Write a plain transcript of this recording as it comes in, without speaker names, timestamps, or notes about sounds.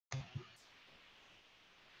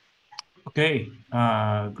Okay,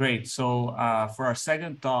 great. So for our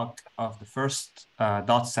second talk of the first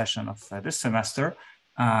DOT session of this semester,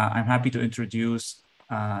 I'm happy to introduce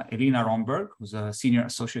Elina Rönnberg, who's a senior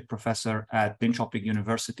associate professor at Linköping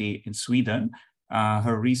University in Sweden.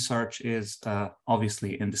 Her research is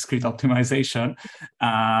obviously in discrete optimization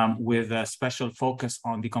with a special focus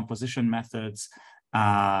on decomposition methods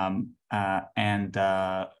and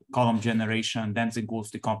column generation,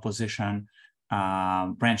 Danzig-Wolf decomposition,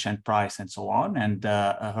 branch and price, and so on. And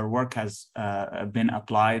her work has been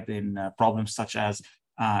applied in problems such as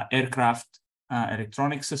aircraft,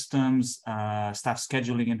 electronic systems, staff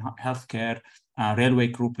scheduling in healthcare, railway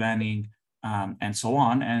crew planning, and so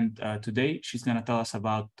on. And today she's going to tell us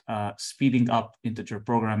about speeding up integer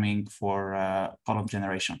programming for column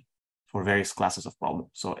generation for various classes of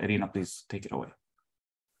problems. So Elina, please take it away.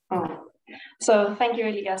 So thank you,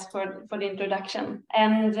 Elias, for the introduction.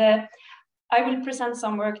 And I will present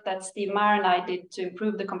some work that Steve Meyer and I did to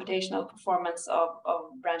improve the computational performance of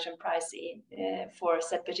branch and price for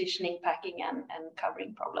set partitioning, packing, and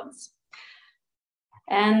covering problems.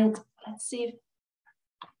 And let's see if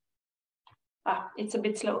it's a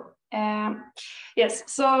bit slow. Yes,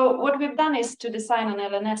 so what we've done is to design an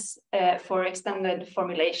LNS for extended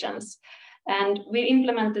formulations. And we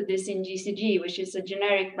implemented this in GCG, which is a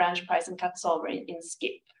generic branch, price, and cut solver in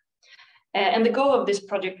SKIP. And the goal of this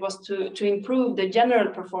project was to improve the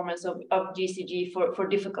general performance of GCG for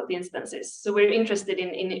difficult instances. So we're interested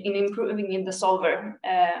in improving in the solver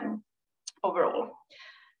overall.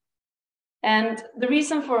 And the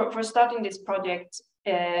reason for starting this project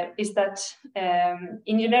is that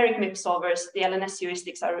in generic MIP solvers, the LNS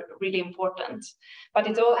heuristics are really important, but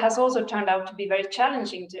it has also turned out to be very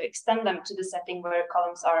challenging to extend them to the setting where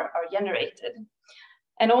columns are generated.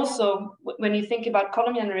 And also, when you think about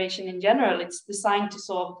column generation in general, it's designed to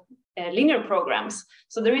solve linear programs.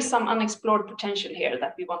 So there is some unexplored potential here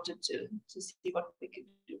that we wanted to see what we could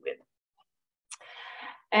do with.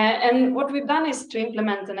 And what we've done is to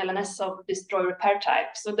implement an LNS of destroy repair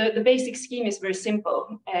type. So the basic scheme is very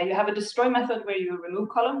simple. You have a destroy method where you remove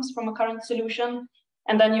columns from a current solution,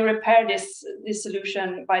 and then you repair this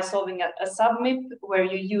solution by solving a submip where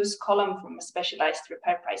you use column from a specialized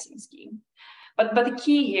repair pricing scheme. But the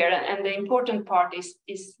key here, and the important part,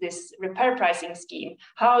 is this repair pricing scheme.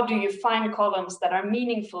 How do you find columns that are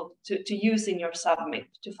meaningful to use in your submip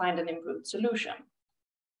to find an improved solution?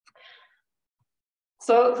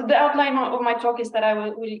 So the outline of my talk is that I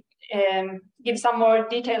will give some more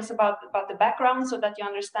details about the background so that you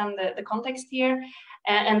understand the context here,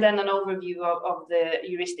 and then an overview of the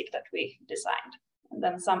heuristic that we designed, and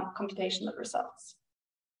then some computational results.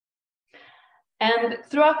 And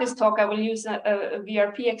throughout this talk, I will use a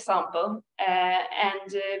VRP example,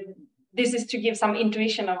 and this is to give some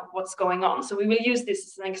intuition of what's going on. So we will use this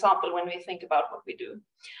as an example when we think about what we do.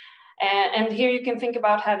 And here you can think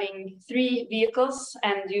about having 3 vehicles,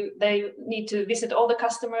 and they need to visit all the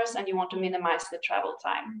customers, and you want to minimize the travel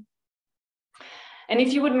time. And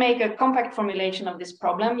if you would make a compact formulation of this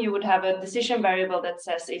problem, you would have a decision variable that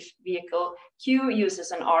says if vehicle Q uses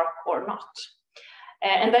an arc or not.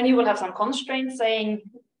 And then you will have some constraints saying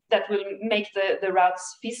that will make the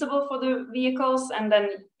routes feasible for the vehicles, and then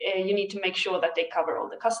you need to make sure that they cover all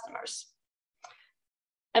the customers.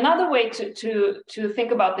 Another way to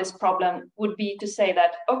think about this problem would be to say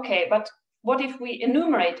that, okay, but what if we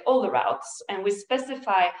enumerate all the routes and we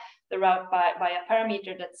specify the route by a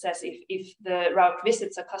parameter that says if the route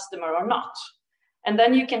visits a customer or not? And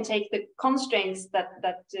then you can take the constraints that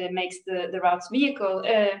makes the route's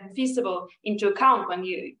feasible into account when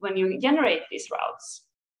you generate these routes.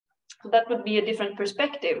 So that would be a different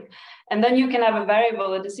perspective. And then you can have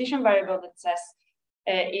a decision variable that says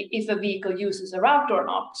if a vehicle uses a route or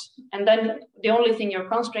not. And then the only thing your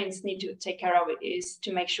constraints need to take care of is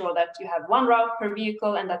to make sure that you have 1 route per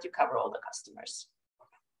vehicle and that you cover all the customers.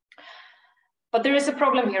 But there is a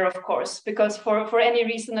problem here, of course, because for any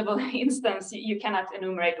reasonable instance, you cannot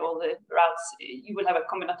enumerate all the routes. You will have a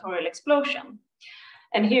combinatorial explosion.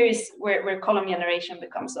 And here is where column generation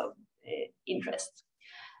becomes of interest.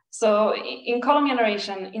 So in column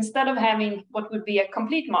generation, instead of having what would be a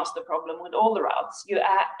complete master problem with all the routes, you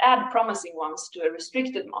add promising ones to a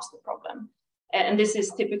restricted master problem. And this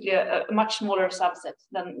is typically a much smaller subset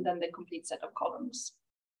than the complete set of columns.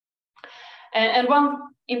 And one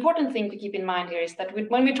important thing to keep in mind here is that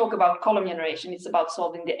when we talk about column generation, it's about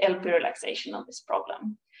solving the LP relaxation of this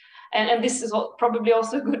problem. And this is probably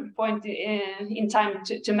also a good point in time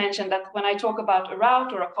to mention that when I talk about a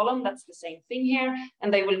route or a column, that's the same thing here,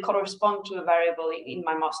 and they will correspond to a variable in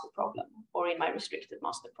my master problem or in my restricted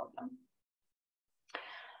master problem.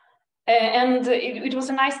 And it was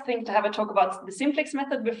a nice thing to have a talk about the simplex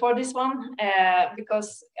method before this one,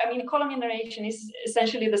 because I mean, column generation is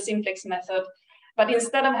essentially the simplex method, but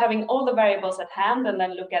instead of having all the variables at hand and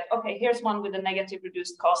then look at, okay, here's one with a negative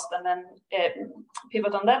reduced cost and then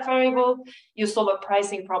pivot on that variable, you solve a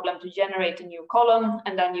pricing problem to generate a new column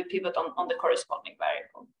and then you pivot on the corresponding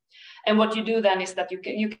variable. And what you do then is that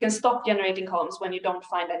you can stop generating columns when you don't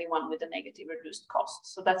find anyone with a negative reduced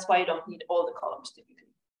cost. So that's why you don't need all the columns typically.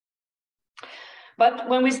 But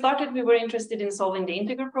when we started, we were interested in solving the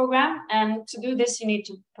integer program. And to do this, you need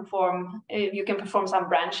to perform, you can perform some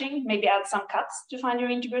branching, maybe add some cuts to find your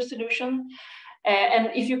integer solution. And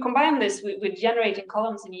if you combine this with generating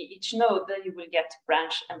columns in each node, then you will get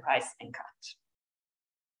branch and price and cut.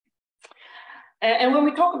 And when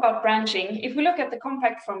we talk about branching, if we look at the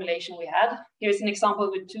compact formulation we had, here's an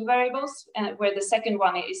example with two variables, where the second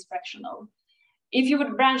one is fractional. If you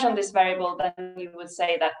would branch on this variable, then you would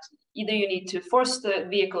say that either you need to force the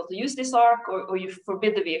vehicle to use this arc or you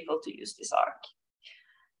forbid the vehicle to use this arc.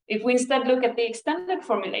 If we instead look at the extended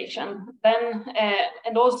formulation, then,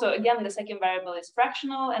 and also again, the second variable is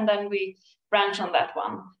fractional, and then we branch on that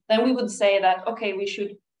one, then we would say that, okay, we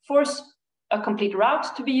should force a complete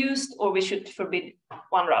route to be used, or we should forbid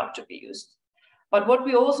one route to be used. But what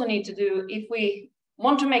we also need to do, if we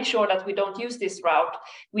want to make sure that we don't use this route,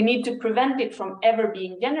 we need to prevent it from ever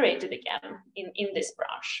being generated again in this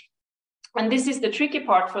branch. And this is the tricky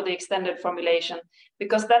part for the extended formulation,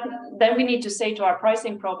 because then we need to say to our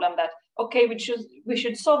pricing problem that, okay, we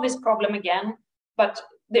should solve this problem again, but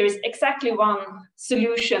there is exactly one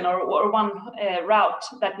solution or one route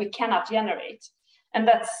that we cannot generate. And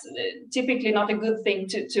that's typically not a good thing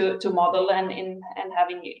to model and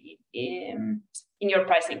having in your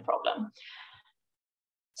pricing problem.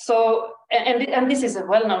 So, and this is a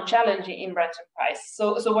well-known challenge in branch and price.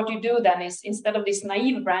 So what you do then is, instead of this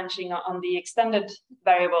naive branching on the extended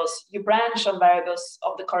variables, you branch on variables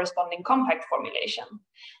of the corresponding compact formulation.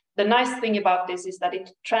 The nice thing about this is that it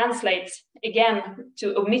translates again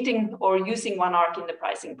to omitting or using one arc in the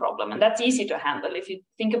pricing problem. And that's easy to handle. If you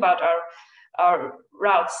think about our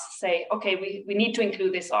routes, say, okay, we need to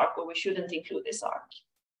include this arc or we shouldn't include this arc.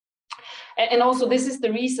 And also, this is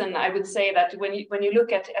the reason I would say that when you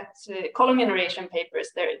look at column generation papers,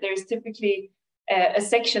 there is typically a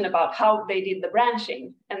section about how they did the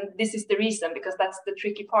branching. And this is the reason, because that's the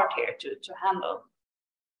tricky part here to handle.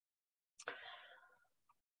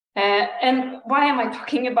 And why am I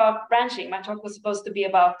talking about branching? My talk was supposed to be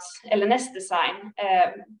about LNS design,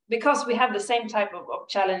 because we have the same type of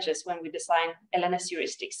challenges when we design LNS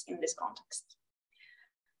heuristics in this context.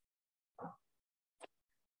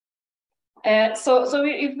 So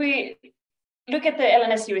if we look at the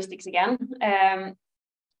LNS heuristics again,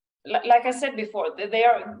 like I said before, they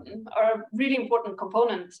are a really important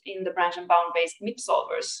component in the branch and bound based MIP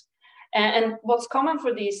solvers. And what's common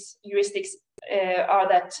for these heuristics are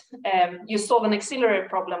that you solve an auxiliary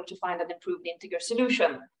problem to find an improved integer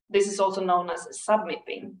solution. This is also known as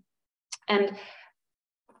submipping. And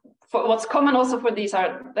what's common also for these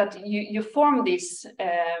are that you form these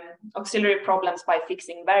auxiliary problems by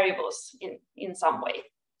fixing variables in some way.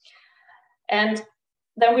 And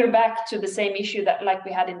then we're back to the same issue that like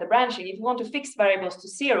we had in the branching. If we want to fix variables to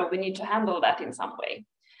 0, we need to handle that in some way.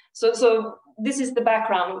 So this is the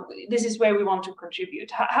background. This is where we want to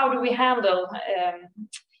contribute. How do we handle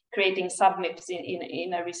creating submips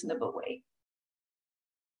in a reasonable way?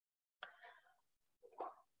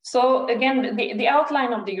 So again, the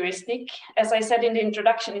outline of the heuristic, as I said in the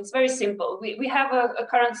introduction, it's very simple. We have a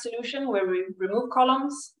current solution where we remove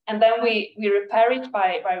columns, and then we repair it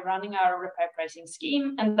by running our repair pricing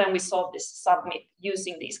scheme, and then we solve this submip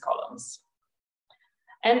using these columns.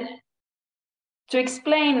 And to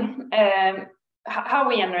explain how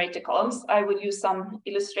we generate the columns, I will use some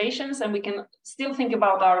illustrations, and we can still think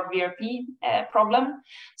about our VRP problem.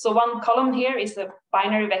 So one column here is a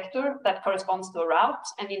binary vector that corresponds to a route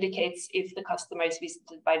and indicates if the customer is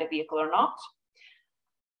visited by the vehicle or not.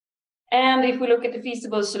 And if we look at the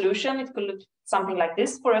feasible solution, it could look something like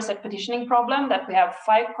this for a set partitioning problem, that we have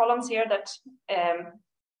 5 columns here that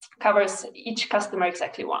covers each customer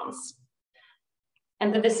exactly once.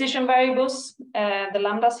 And the decision variables, the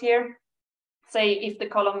lambdas here, say if the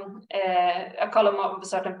column, a column of a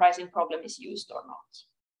certain pricing problem is used or not.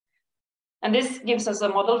 And this gives us a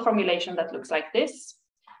model formulation that looks like this.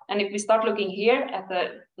 And if we start looking here at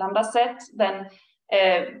the lambda set, then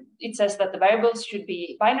it says that the variables should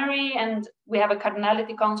be binary, and we have a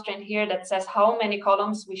cardinality constraint here that says how many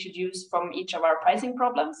columns we should use from each of our pricing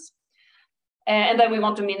problems. And then we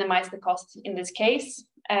want to minimize the cost in this case.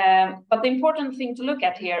 But the important thing to look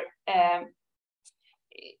at here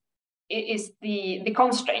is the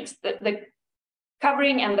constraints, the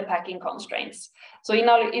covering and the packing constraints. So in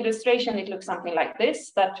our illustration, it looks something like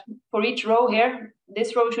this, that for each row here,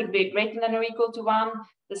 this row should be greater than or equal to 1.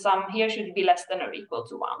 The sum here should be less than or equal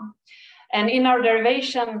to 1. And in our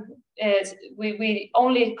derivation, we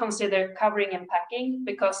only consider covering and packing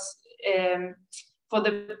because for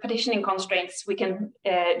the partitioning constraints, we can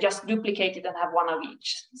just duplicate it and have one of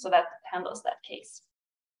each. So that handles that case.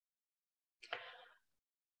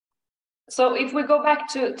 So if we go back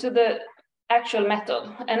to the actual method,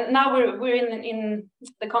 and now we're in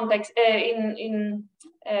the context,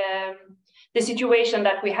 the situation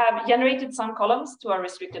that we have generated some columns to our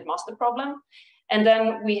restricted master problem, and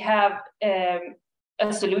then we have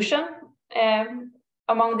a solution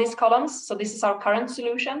among these columns. So this is our current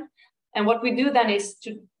solution. And what we do then is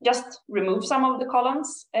to just remove some of the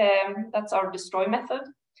columns. That's our destroy method.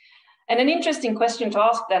 And an interesting question to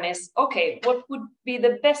ask then is, okay, what would be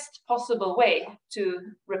the best possible way to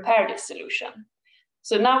repair this solution?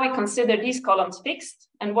 So now we consider these columns fixed,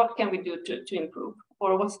 and what can we do to improve?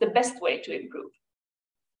 Or what's the best way to improve?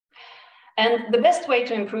 And the best way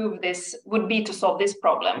to improve this would be to solve this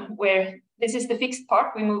problem, where this is the fixed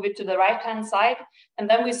part, we move it to the right-hand side, and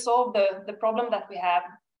then we solve the problem that we have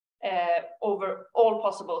over all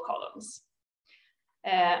possible columns.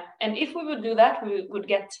 And if we would do that, we would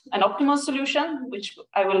get an optimal solution, which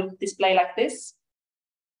I will display like this.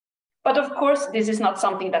 But of course, this is not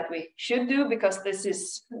something that we should do because this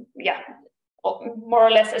is, more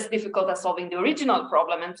or less as difficult as solving the original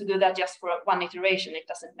problem. And to do that just for one iteration, it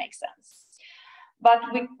doesn't make sense. But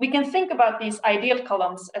we can think about these ideal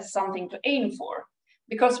columns as something to aim for,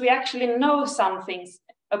 because we actually know some things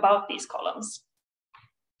about these columns.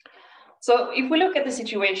 So if we look at the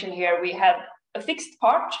situation here, we have a fixed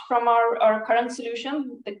part from our current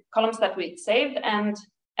solution, the columns that we saved, and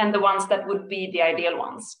the ones that would be the ideal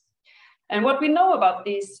ones. And what we know about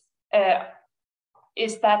these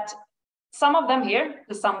is that some of them here,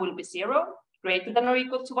 the sum will be 0, greater than or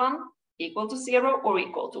equal to 1, equal to 0, or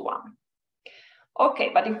equal to 1.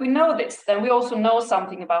 Okay, but if we know this, then we also know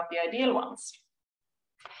something about the ideal ones.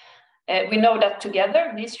 We know that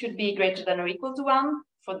together, these should be greater than or equal to 1.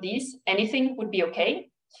 For these, anything would be okay.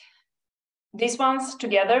 These ones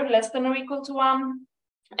together, less than or equal to 1,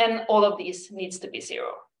 and all of these needs to be 0.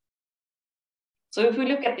 So if we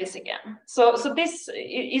look at this again, so this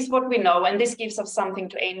is what we know, and this gives us something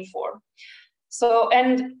to aim for. So,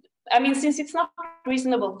 and I mean, since it's not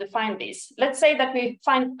reasonable to find these, let's say that we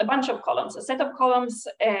find a bunch of columns, a set of columns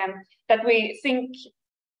that we think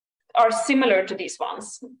are similar to these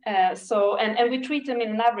ones. And we treat them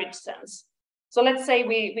in an average sense. So let's say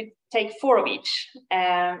we take 4 of each,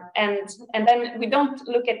 and then we don't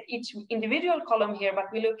look at each individual column here,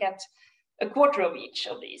 but we look at a quarter of each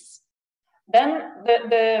of these. Then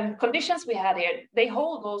the conditions we had here, they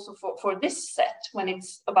hold also for this set when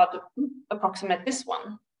it's about to approximate this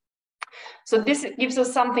one. So this gives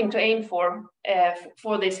us something to aim for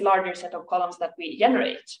this larger set of columns that we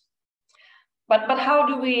generate. But how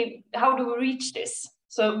do we reach this?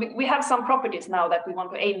 So we have some properties now that we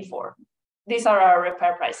want to aim for. These are our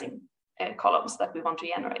repair pricing columns that we want to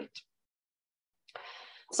generate.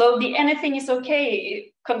 So the anything is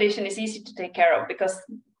okay condition is easy to take care of because,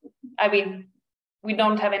 I mean, we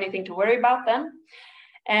don't have anything to worry about then.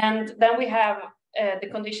 And then we have the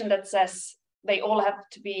condition that says they all have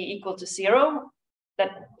to be equal to 0.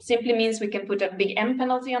 That simply means we can put a big M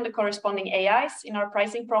penalty on the corresponding AIs in our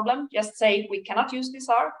pricing problem. Just say we cannot use this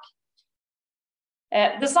arc.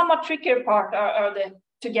 The somewhat trickier part are the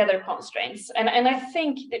together constraints. And I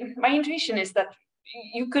think my intuition is that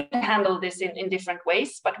you could handle this in different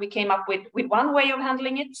ways, but we came up with one way of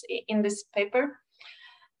handling it in this paper.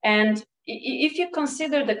 And if you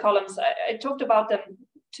consider the columns, I talked about them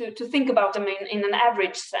to think about them in an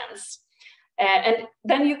average sense. And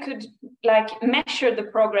then you could like measure the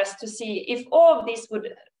progress to see if all of these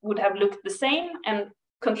would have looked the same and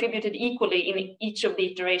contributed equally in each of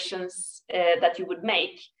the iterations that you would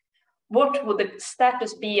make. What would the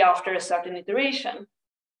status be after a certain iteration?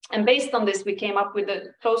 And based on this, we came up with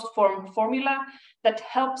a closed form formula that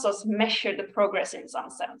helps us measure the progress in some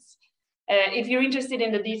sense. If you're interested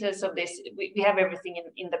in the details of this, we have everything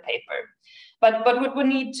in the paper. But what we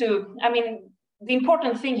need to, I mean, the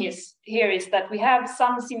important thing here is that we have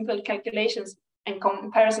some simple calculations and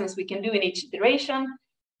comparisons we can do in each iteration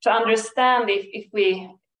to understand if we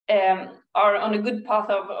are on a good path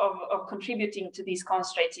of contributing to these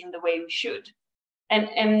constraints in the way we should.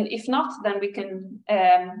 And if not, then we can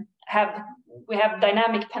have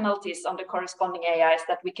dynamic penalties on the corresponding AIs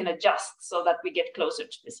that we can adjust so that we get closer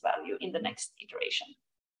to this value in the next iteration.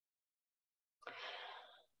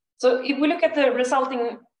 So if we look at the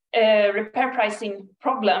resulting repair pricing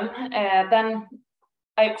problem, then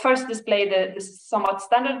I first display the somewhat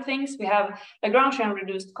standard things. We have Lagrangian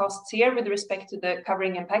reduced costs here with respect to the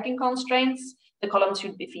covering and packing constraints. The columns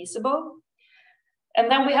should be feasible.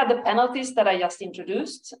 And then we have the penalties that I just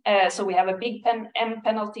introduced. So we have a big M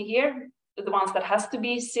penalty here, the ones that has to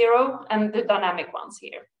be 0, and the dynamic ones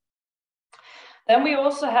here. Then we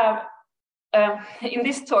also have, in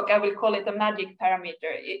this talk, I will call it a magic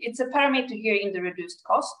parameter. It's a parameter here in the reduced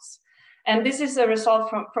costs. And this is a result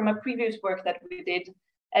from a previous work that we did,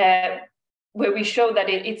 where we show that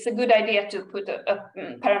it's a good idea to put a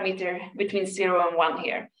parameter between 0 and 1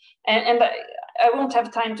 here. And I won't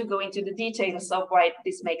have time to go into the details of why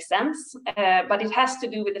this makes sense, but it has to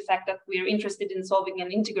do with the fact that we're interested in solving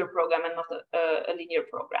an integer program and not a linear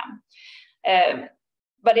program.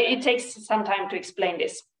 But it takes some time to explain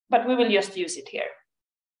this, but we will just use it here.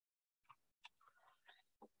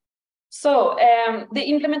 So the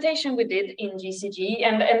implementation we did in GCG,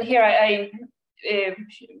 and here I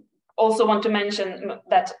also want to mention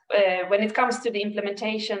that when it comes to the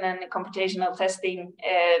implementation and computational testing,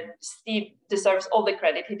 Steve deserves all the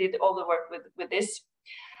credit. He did all the work with this.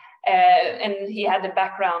 And he had the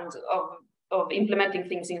background of implementing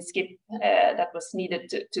things in Skip that was needed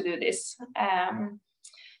to do this.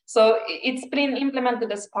 So it's been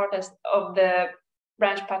implemented as part of the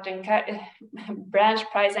branch,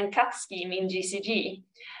 price, and cut scheme in GCG.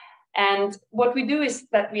 And what we do is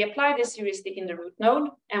that we apply this heuristic in the root node,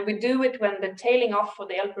 and we do it when the tailing off for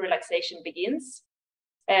the LP relaxation begins.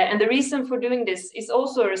 And the reason for doing this is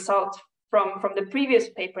also a result from the previous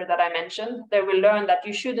paper that I mentioned. There we learned that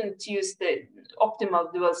you shouldn't use the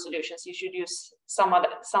optimal dual solutions. You should use some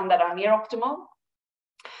that are near optimal.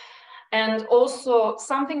 And also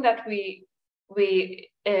something that we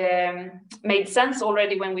made sense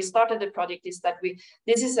already when we started the project is that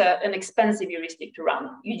this is an expensive heuristic to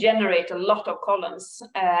run. You generate a lot of columns,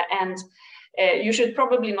 and you should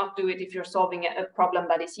probably not do it if you're solving a problem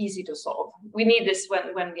that is easy to solve. We need this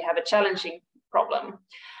when we have a challenging problem.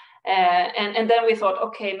 And then we thought,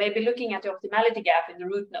 okay, maybe looking at the optimality gap in the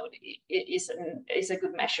root node is a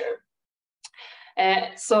good measure.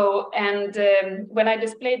 When I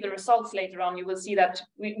displayed the results later on, you will see that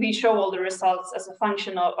we show all the results as a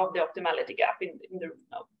function of the optimality gap in the root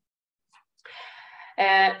node.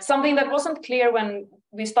 Something that wasn't clear when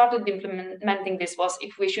we started implementing this was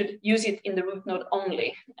if we should use it in the root node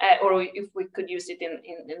only, or if we could use it in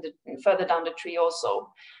further down the tree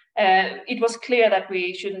also. It was clear that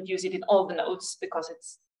we shouldn't use it in all the nodes because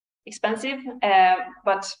it's expensive,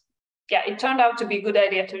 but yeah, it turned out to be a good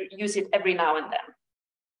idea to use it every now and then.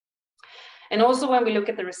 And also when we look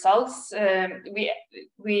at the results, we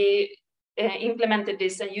implemented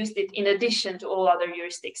this and used it in addition to all other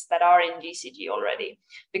heuristics that are in GCG already,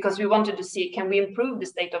 because we wanted to see, can we improve the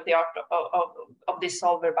state of the art of this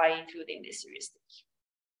solver by including this heuristic?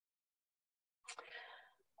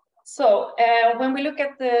 So when we look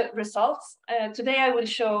at the results, today I will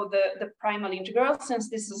show the primal integral, since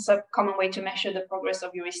this is a common way to measure the progress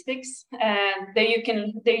of heuristics. And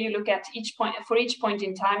there you look at each point, for each point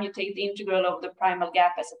in time, you take the integral of the primal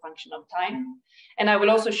gap as a function of time. And I will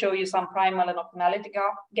also show you some primal and optimality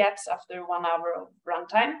gaps after 1 hour of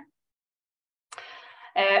runtime.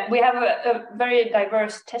 We have a very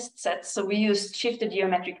diverse test set, so we use shifted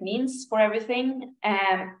geometric means for everything.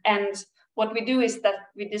 And what we do is that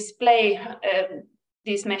we display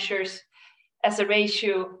these measures as a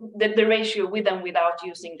ratio, the ratio with and without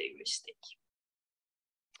using the heuristic.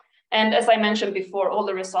 And as I mentioned before, all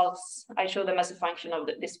the results, I show them as a function of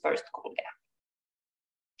this first call gap.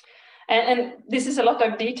 And this is a lot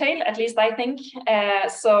of detail, at least I think.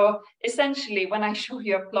 So essentially, when I show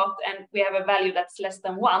you a plot and we have a value that's less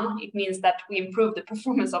than 1, it means that we improve the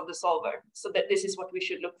performance of the solver. So that this is what we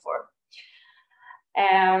should look for.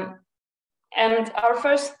 And our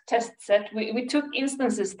first test set, we took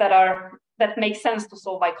instances that make sense to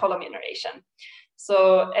solve by column iteration.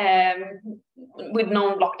 So with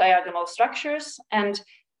known block diagonal structures. And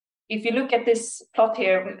if you look at this plot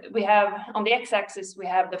here, we have on the x-axis, we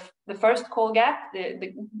have the first call gap,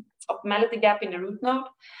 the optimality gap in the root node.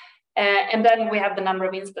 And then we have the number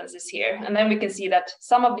of instances here. And then we can see that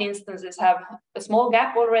some of the instances have a small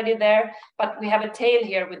gap already there, but we have a tail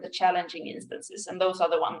here with the challenging instances. And those are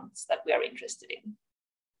the ones that we are interested in.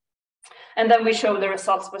 And then we show the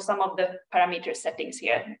results for some of the parameter settings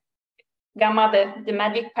here. Gamma, the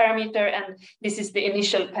magic parameter, and this is the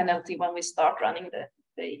initial penalty when we start running the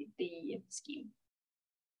scheme.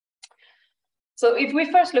 So if we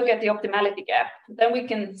first look at the optimality gap, then we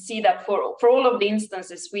can see that for all of the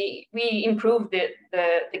instances, we improve the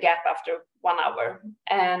gap after 1 hour.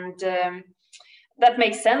 And that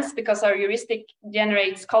makes sense because our heuristic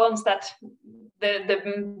generates columns that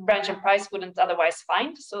the branch and price wouldn't otherwise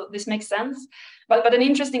find. So this makes sense. But an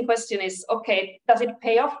interesting question is, okay, does it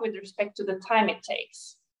pay off with respect to the time it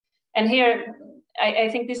takes? And here, I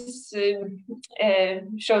think this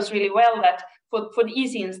shows really well that for the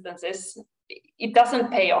easy instances, it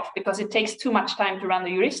doesn't pay off because it takes too much time to run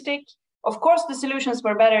the heuristic. Of course, the solutions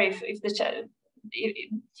were better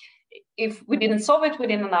if we didn't solve it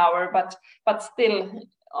within an hour, but still,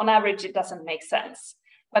 on average, it doesn't make sense.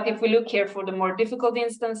 But if we look here for the more difficult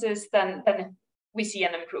instances, then we see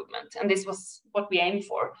an improvement, and this was what we aimed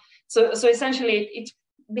for. So essentially, it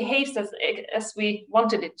behaves as we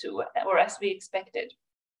wanted it to, or as we expected.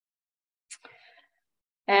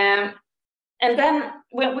 And then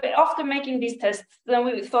after making these tests, then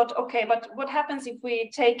we thought, okay, but what happens if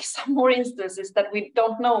we take some more instances that we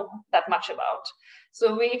don't know that much about?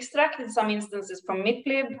 So we extracted some instances from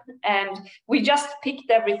Mitlib, and we just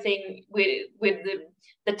picked everything with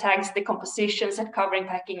the tags, the compositions, and covering,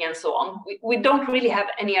 packing, and so on. We don't really have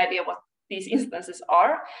any idea what these instances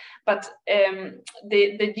are, but the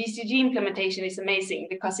GCG implementation is amazing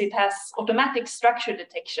because it has automatic structure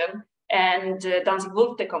detection and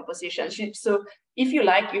Danzig-Wolf decomposition. So if you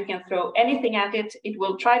like, you can throw anything at it. It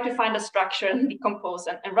will try to find a structure and decompose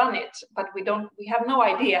and run it. But we have no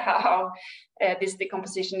idea how this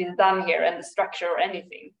decomposition is done here and the structure or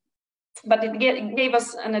anything. But it gave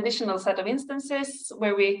us an additional set of instances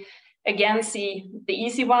where we again see the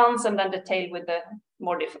easy ones and then the tail with the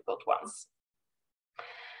more difficult ones.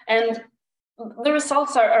 And the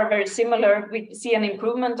results are very similar. We see an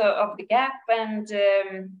improvement of the gap, and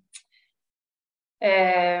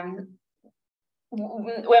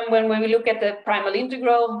when we look at the primal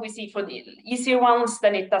integral, we see for the easier ones,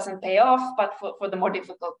 then it doesn't pay off, but for the more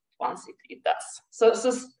difficult ones, it does. So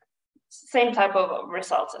same type of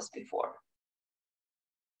results as before.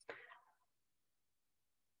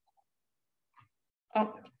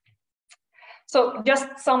 Oh. So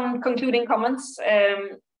just some concluding comments.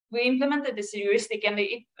 We implemented this heuristic and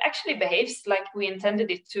it actually behaves like we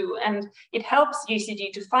intended it to, and it helps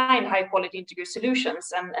GCG to find high quality integer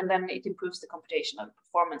solutions, and then it improves the computational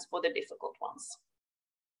performance for the difficult ones.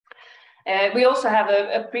 We also have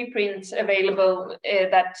a preprint available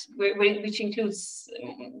which includes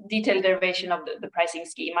detailed derivation of the pricing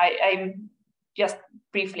scheme. I just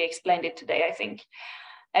briefly explained it today, I think.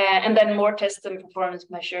 And then more tests and performance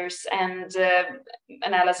measures and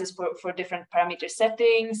analysis for different parameter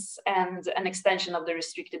settings and an extension of the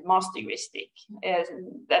restricted master heuristic.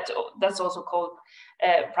 That's also called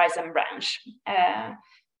price and branch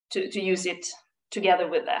to use it together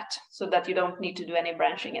with that so that you don't need to do any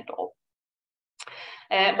branching at all.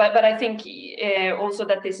 But I think also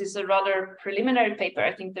that this is a rather preliminary paper.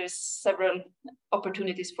 I think there's several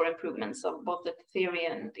opportunities for improvements of both the theory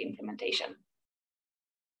and the implementation.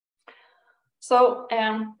 So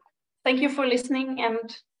thank you for listening,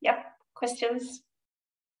 and yeah, questions.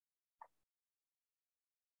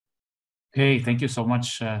 Okay, thank you so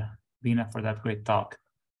much, Elina, for that great talk.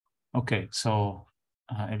 Okay, so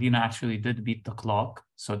Elina actually did beat the clock,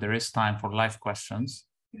 so there is time for live questions.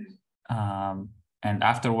 And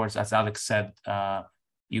afterwards, as Alex said,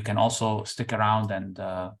 you can also stick around and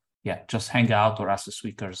yeah, just hang out or ask the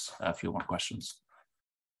speakers a few more questions.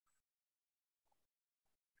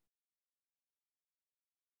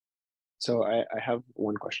 So I have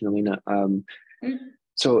one question, Elina.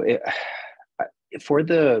 So for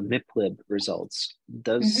the MIPLib results,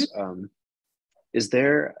 does is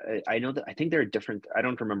there? I know that I think there are different. I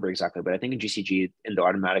don't remember exactly, but I think in GCG in the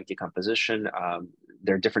automatic decomposition,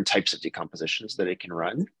 there are different types of decompositions that it can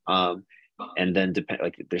run, and then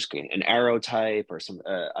like there's an arrow type or some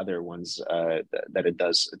other ones that it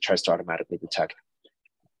tries to automatically detect.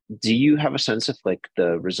 Do you have a sense if like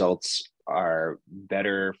the results are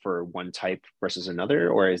better for one type versus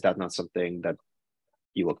another, or is that not something that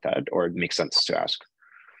you looked at, or it makes sense to ask?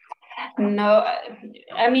 No,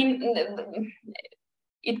 I mean,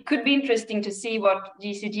 it could be interesting to see what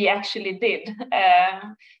GCG actually did,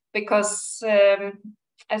 because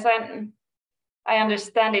as I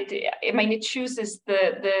understand it, I mean, it chooses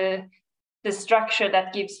the structure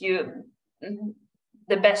that gives you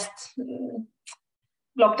the best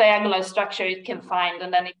block diagonal structure it can find,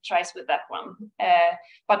 and then it tries with that one.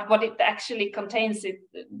 But what it actually contains,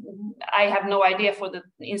 I have no idea for the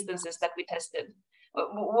instances that we tested.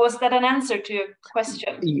 Was that an answer to your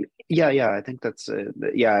question? Yeah, I think that's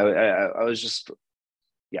I was just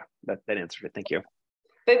that answered it. Thank you.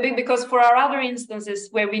 Because for our other instances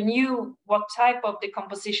where we knew what type of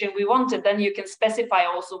decomposition we wanted, then you can specify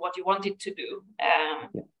also what you wanted to do.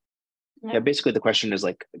 Yeah, basically the question is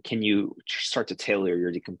like, can you start to tailor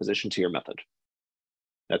your decomposition to your method?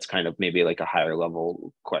 That's kind of maybe like a higher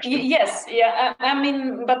level question. Yes, yeah. I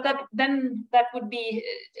mean, but that would be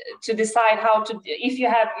to decide how to, if you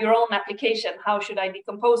have your own application, how should I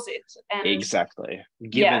decompose it? And exactly,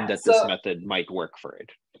 given that this method might work for it.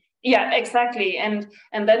 Yeah, exactly. And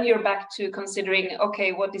then you're back to considering,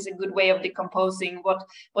 okay, what is a good way of decomposing? What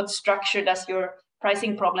structure does your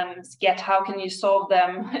pricing problems get? How can you solve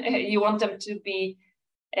them? You want them to be,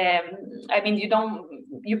 I mean,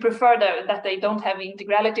 you prefer that they don't have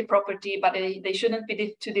integrality property, but they shouldn't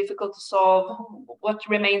be too difficult to solve. What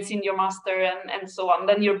remains in your master and so on.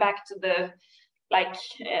 Then you're back to the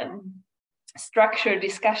structure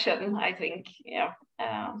discussion, I think. Yeah.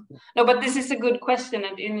 No, but this is a good question,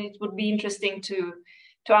 and it would be interesting to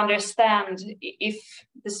understand if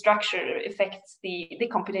the structure affects the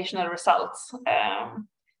computational results.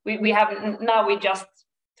 We just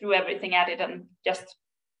threw everything at it and just,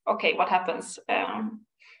 okay, what happens?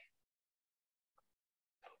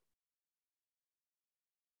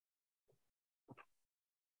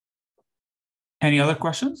 Any other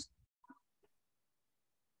questions?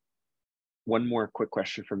 One more quick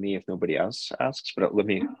question for me if nobody else asks, but let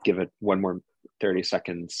me give it one more 30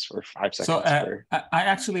 seconds or 5 seconds. So I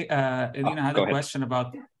actually, Elina, had a question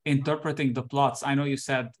about interpreting the plots. I know you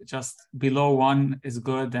said just below 1 is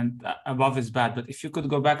good and above is bad, but if you could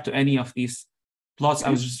go back to any of these plots, I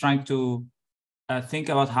was just trying to think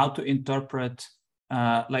about how to interpret,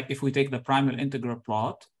 like if we take the primal integral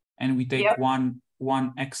plot and we take one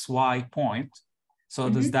XY point, so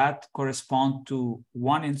does that correspond to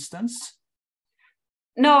one instance?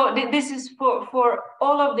 No, this is for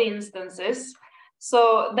all of the instances.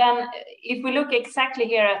 So then if we look exactly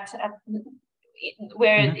here at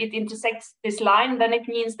where it intersects this line, then it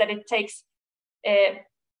means that it takes, if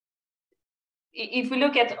we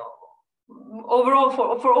look at overall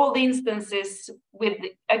for all the instances with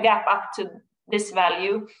a gap up to this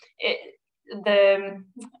value, the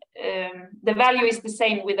value is the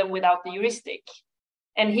same with and without the heuristic.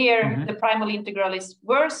 And here the primal integral is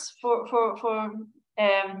worse for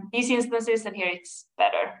these instances, and here it's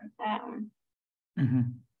better.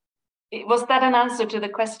 Was that an answer to the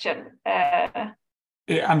question? I'm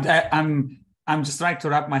just trying to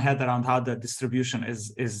wrap my head around how the distribution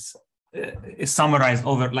is summarized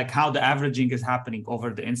over, like how the averaging is happening over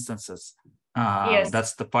the instances. Yes.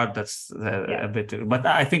 That's the part that's a bit, but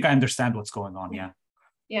I think I understand what's going on. Yeah.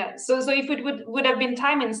 Yeah. So if it would have been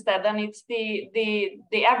time instead, then it's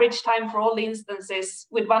the average time for all the instances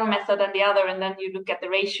with one method and the other, and then you look at the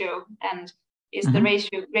ratio, and is the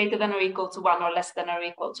ratio greater than or equal to 1 or less than or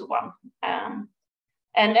equal to 1?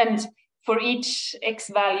 And for each x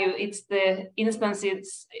value, it's the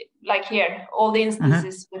instances, like here, all the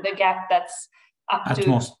instances with the gap that's up at to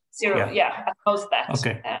most 0. Yeah, at most that.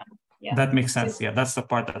 Okay. That makes sense. Yeah, that's the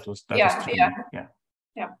part that was yeah.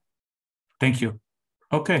 Thank you.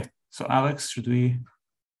 Okay, so Alex, should we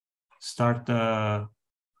start the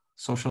social